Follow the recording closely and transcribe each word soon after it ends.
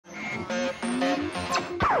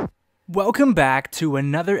Welcome back to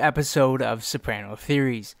another episode of Soprano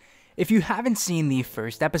Theories. If you haven't seen the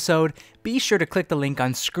first episode, be sure to click the link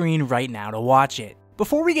on screen right now to watch it.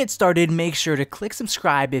 Before we get started, make sure to click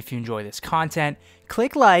subscribe if you enjoy this content,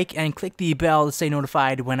 click like, and click the bell to stay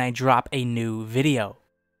notified when I drop a new video.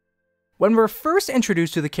 When we're first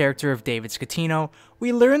introduced to the character of David Scatino,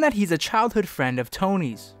 we learn that he's a childhood friend of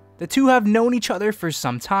Tony's. The two have known each other for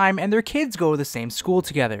some time and their kids go to the same school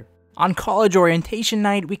together. On college orientation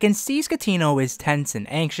night, we can see Scatino is tense and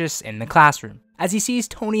anxious in the classroom. As he sees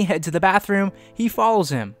Tony head to the bathroom, he follows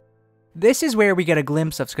him. This is where we get a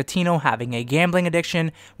glimpse of Scatino having a gambling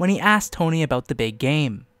addiction when he asks Tony about the big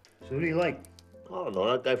game. So who do you like? I don't know,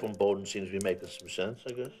 that guy from Bowden seems to be making some sense,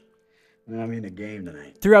 I guess. I'm in the game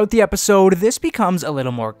tonight. Throughout the episode, this becomes a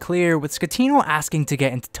little more clear, with Scatino asking to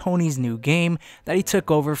get into Tony's new game that he took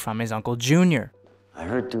over from his Uncle Junior. I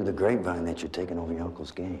heard through the grapevine that you're taking over your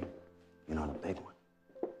uncle's game. You know, the big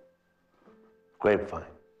one. Grapevine.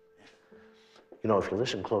 You know, if you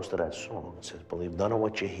listen close to that song, it says, believe none of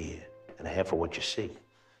what you hear and half of what you see.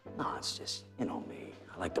 No, it's just, you know me.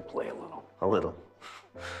 I like to play a little. A little.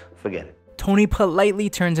 Forget it. Tony politely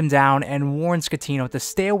turns him down and warns Scatino to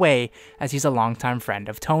stay away as he's a longtime friend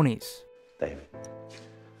of Tony's. David,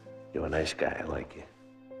 you're a nice guy, I like you,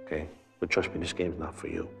 okay? But trust me, this game's not for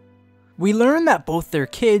you. We learn that both their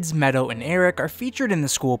kids, Meadow and Eric, are featured in the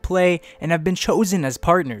school play and have been chosen as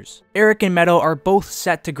partners. Eric and Meadow are both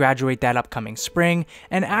set to graduate that upcoming spring,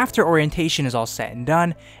 and after orientation is all said and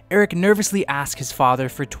done, Eric nervously asks his father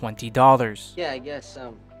for $20. Yeah, I guess,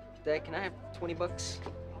 Dad, can I have 20 bucks?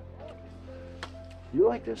 You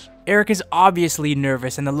like this? Eric is obviously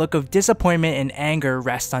nervous and the look of disappointment and anger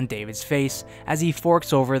rests on David's face as he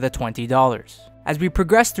forks over the $20. As we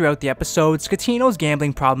progress throughout the episode, Scatino's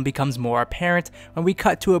gambling problem becomes more apparent when we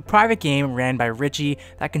cut to a private game ran by Richie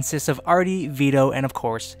that consists of Artie, Vito, and of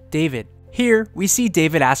course, David. Here, we see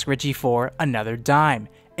David ask Richie for another dime,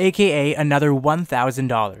 aka another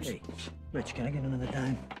 $1,000. Hey, Rich, can I get another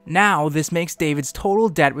dime? Now, this makes David's total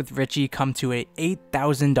debt with Richie come to a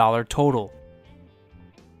 $8,000 total.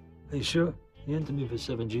 Hey, sure. You into me for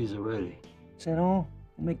 7 G's already. Is that all?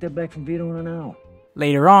 I'll make that back from Vito in an hour.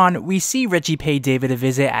 Later on, we see Richie pay David a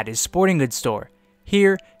visit at his sporting goods store.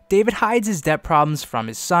 Here, David hides his debt problems from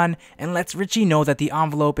his son and lets Richie know that the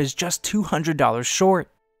envelope is just $200 short.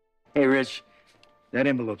 Hey, Rich, that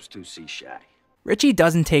envelope's 2C shy. Richie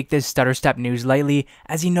doesn't take this stutter step news lightly,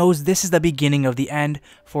 as he knows this is the beginning of the end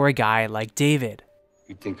for a guy like David.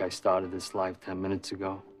 You think I started this life 10 minutes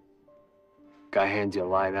ago? Guy hands you a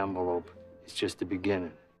light envelope. It's just the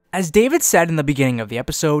beginning. As David said in the beginning of the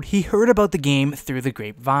episode, he heard about the game through the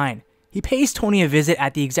grapevine. He pays Tony a visit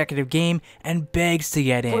at the executive game and begs to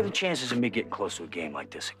get What are the in. chances of me getting close to a game like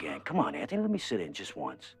this again? Come on, Anthony, let me sit in just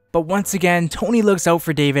once. But once again, Tony looks out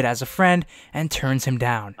for David as a friend and turns him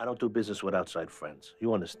down. I don't do business with outside friends.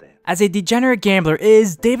 You understand? As a degenerate gambler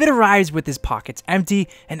is, David arrives with his pockets empty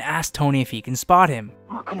and asks Tony if he can spot him.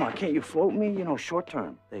 Oh, come on, can't you float me? You know, short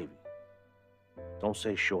term. David, don't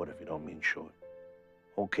say short if you don't mean short.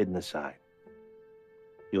 Whole kidding aside.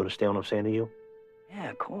 You understand what I'm saying to you? Yeah,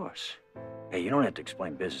 of course. Hey, you don't have to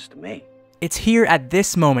explain business to me. It's here at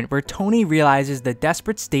this moment where Tony realizes the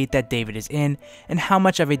desperate state that David is in and how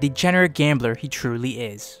much of a degenerate gambler he truly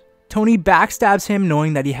is. Tony backstabs him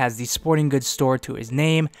knowing that he has the sporting goods store to his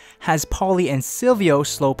name, has Paulie and Silvio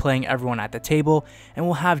slow playing everyone at the table, and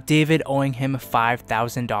will have David owing him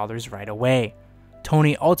 $5,000 right away.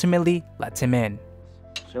 Tony ultimately lets him in.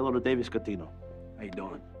 Say hello to David Scatino. How you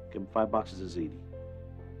doing? Give him 5 boxes of ziti.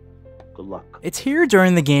 Good luck. It's here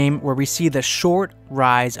during the game where we see the short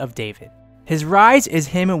rise of David. His rise is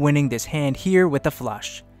him winning this hand here with the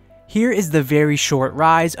flush. Here is the very short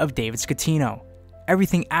rise of David Scatino.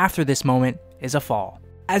 Everything after this moment is a fall.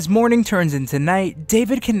 As morning turns into night,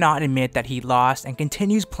 David cannot admit that he lost and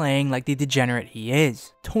continues playing like the degenerate he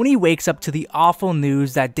is. Tony wakes up to the awful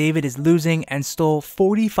news that David is losing and stole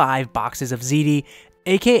 45 boxes of ziti,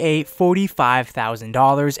 aka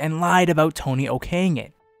 $45,000, and lied about Tony okaying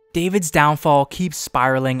it. David's downfall keeps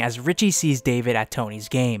spiraling as Richie sees David at Tony's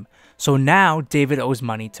game. So now David owes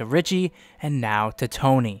money to Richie and now to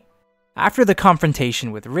Tony. After the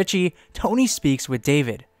confrontation with Richie, Tony speaks with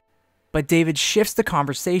David. But David shifts the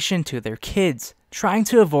conversation to their kids, trying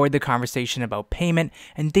to avoid the conversation about payment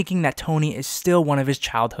and thinking that Tony is still one of his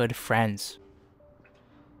childhood friends.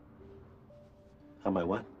 How my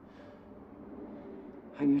what?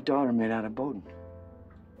 How your daughter made out of Bowden?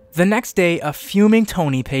 The next day, a fuming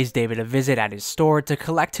Tony pays David a visit at his store to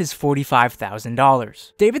collect his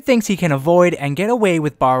 $45,000. David thinks he can avoid and get away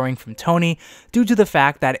with borrowing from Tony due to the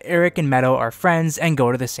fact that Eric and Meadow are friends and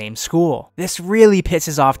go to the same school. This really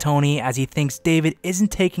pisses off Tony as he thinks David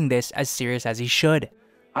isn't taking this as serious as he should.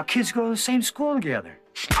 Our kids go to the same school together.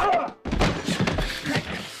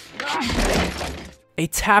 A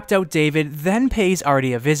tapped out David then pays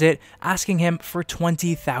Artie a visit, asking him for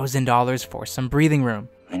 $20,000 for some breathing room.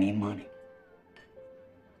 I need money.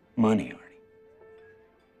 Money, Artie.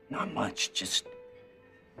 Not much, just...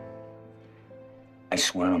 I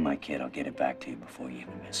swear on my kid, I'll get it back to you before you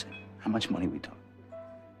even miss it. How much money we talking?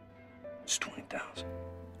 It's $20,000.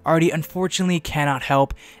 Artie unfortunately cannot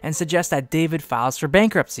help and suggests that David files for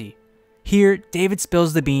bankruptcy. Here, David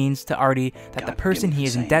spills the beans to Artie that the person he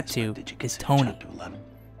is in debt to is Tony.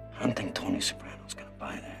 I don't think Tony Soprano's gonna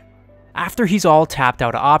buy that. After he's all tapped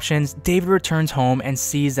out of options, David returns home and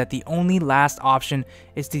sees that the only last option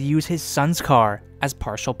is to use his son's car as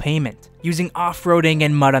partial payment. Using off-roading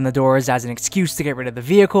and mud on the doors as an excuse to get rid of the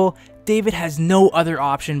vehicle, David has no other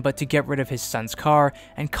option but to get rid of his son's car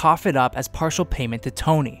and cough it up as partial payment to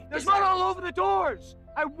Tony. There's mud all over the doors.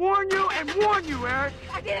 I warn you and warn you, Eric.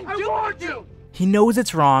 I warned you. He knows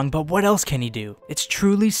it's wrong, but what else can he do? It's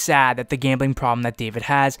truly sad that the gambling problem that David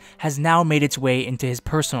has now made its way into his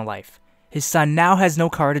personal life. His son now has no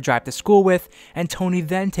car to drive to school with, and Tony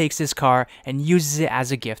then takes his car and uses it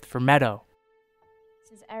as a gift for Meadow.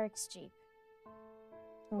 This is Eric's Jeep.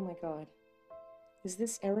 Oh my god. Is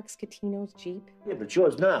this Eric Scatino's Jeep? Yeah, but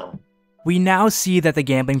yours now. We now see that the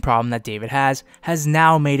gambling problem that David has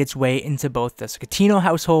now made its way into both the Scatino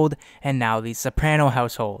household and now the Soprano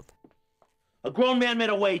household. A grown man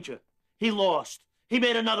made a wager. He lost. He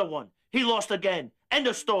made another one. He lost again. End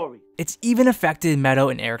of story. It's even affected Meadow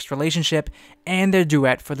and Eric's relationship and their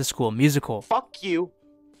duet for the school musical. Fuck you,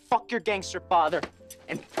 fuck your gangster father,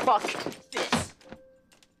 and fuck this.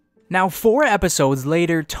 Now, 4 episodes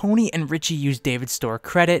later, Tony and Richie use David's store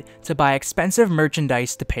credit to buy expensive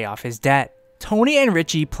merchandise to pay off his debt. Tony and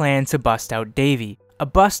Richie plan to bust out Davey. A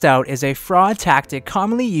bust out is a fraud tactic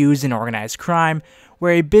commonly used in organized crime,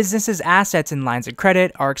 where a business's assets and lines of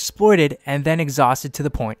credit are exploited and then exhausted to the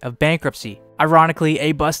point of bankruptcy. Ironically,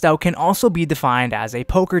 a bust out can also be defined as a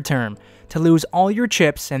poker term, to lose all your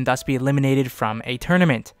chips and thus be eliminated from a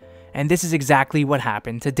tournament. And this is exactly what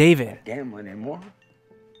happened to David. Gambling anymore?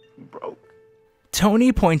 I'm broke.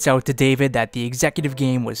 Tony points out to David that the executive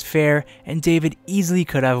game was fair and David easily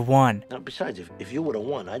could have won. Now, besides, if you would have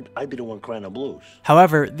won, I'd be the one crying the blues.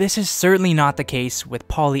 However, this is certainly not the case with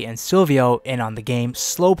Paulie and Silvio in on the game,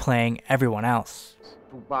 slow playing everyone else.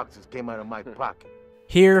 2 boxes came out of my pocket.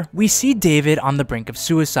 Here, we see David on the brink of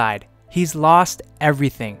suicide. He's lost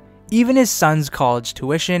everything, even his son's college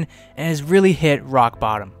tuition, and has really hit rock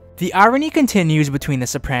bottom. The irony continues between the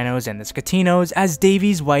Sopranos and the Scatinos as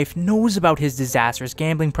Davey's wife knows about his disastrous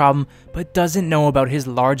gambling problem but doesn't know about his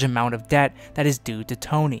large amount of debt that is due to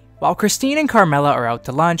Tony. While Christine and Carmela are out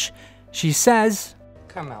to lunch, she says,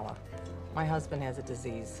 Carmela, my husband has a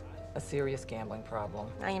disease, a serious gambling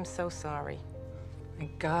problem. I am so sorry.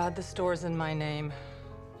 Thank God the store's in my name.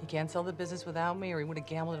 He can't sell the business without me or he would have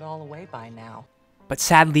gambled it all away by now. But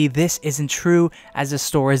sadly, this isn't true as the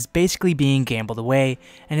store is basically being gambled away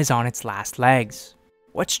and is on its last legs.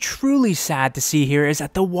 What's truly sad to see here is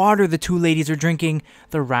that the water the 2 ladies are drinking,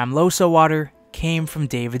 the Ramlosa water, came from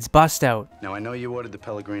David's bust out. Now I know you ordered the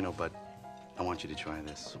Pellegrino, but I want you to try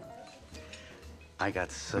this. I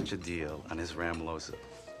got such a deal on his Ramlosa.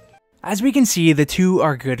 As we can see, the 2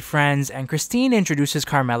 are good friends and Christine introduces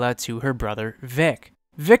Carmela to her brother, Vic.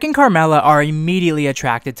 Vic and Carmela are immediately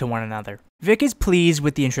attracted to one another. Vic is pleased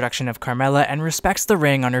with the introduction of Carmela and respects the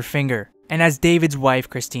ring on her finger. And as David's wife,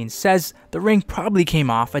 Christine, says, the ring probably came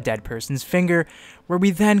off a dead person's finger, where we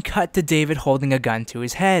then cut to David holding a gun to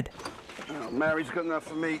his head. Oh, married's good enough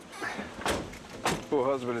for me. Who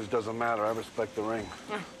husband is doesn't matter. I respect the ring.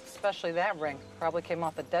 Especially that ring. Probably came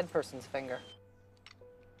off a dead person's finger.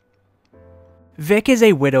 Vic is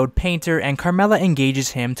a widowed painter and Carmela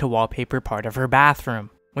engages him to wallpaper part of her bathroom.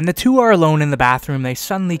 When the 2 are alone in the bathroom, they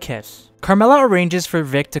suddenly kiss. Carmela arranges for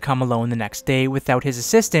Vic to come alone the next day without his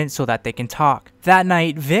assistant so that they can talk. That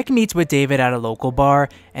night, Vic meets with David at a local bar,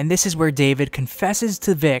 and this is where David confesses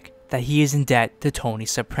to Vic that he is in debt to Tony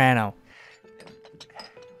Soprano.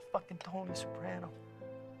 Fucking Tony Soprano.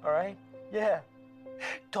 Alright? Yeah.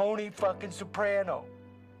 Tony fucking Soprano.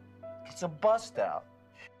 It's a bust out.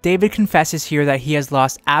 David confesses here that he has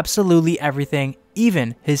lost absolutely everything,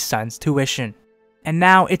 even his son's tuition. And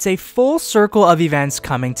now it's a full circle of events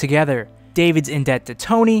coming together. David's in debt to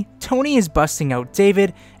Tony. Tony is busting out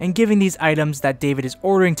David and giving these items that David is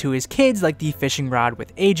ordering to his kids, like the fishing rod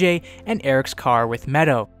with AJ and Eric's car with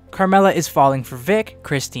Meadow. Carmela is falling for Vic,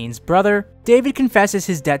 Christine's brother. David confesses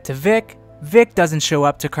his debt to Vic. Vic doesn't show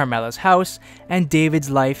up to Carmela's house, and David's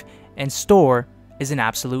life and store is an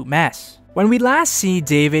absolute mess. When we last see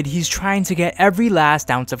David, he's trying to get every last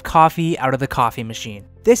ounce of coffee out of the coffee machine.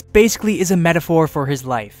 This basically is a metaphor for his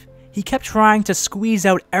life. He kept trying to squeeze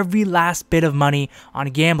out every last bit of money on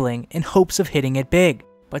gambling in hopes of hitting it big.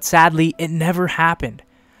 But sadly, it never happened.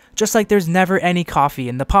 Just like there's never any coffee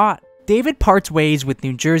in the pot. David parts ways with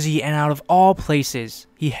New Jersey, and out of all places,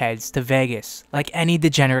 he heads to Vegas, like any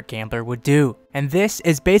degenerate gambler would do. And this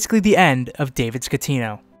is basically the end of David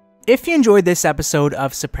Scatino. If you enjoyed this episode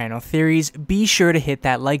of Soprano Theories, be sure to hit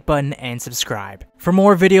that like button and subscribe. For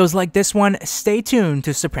more videos like this one, stay tuned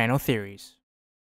to Soprano Theories.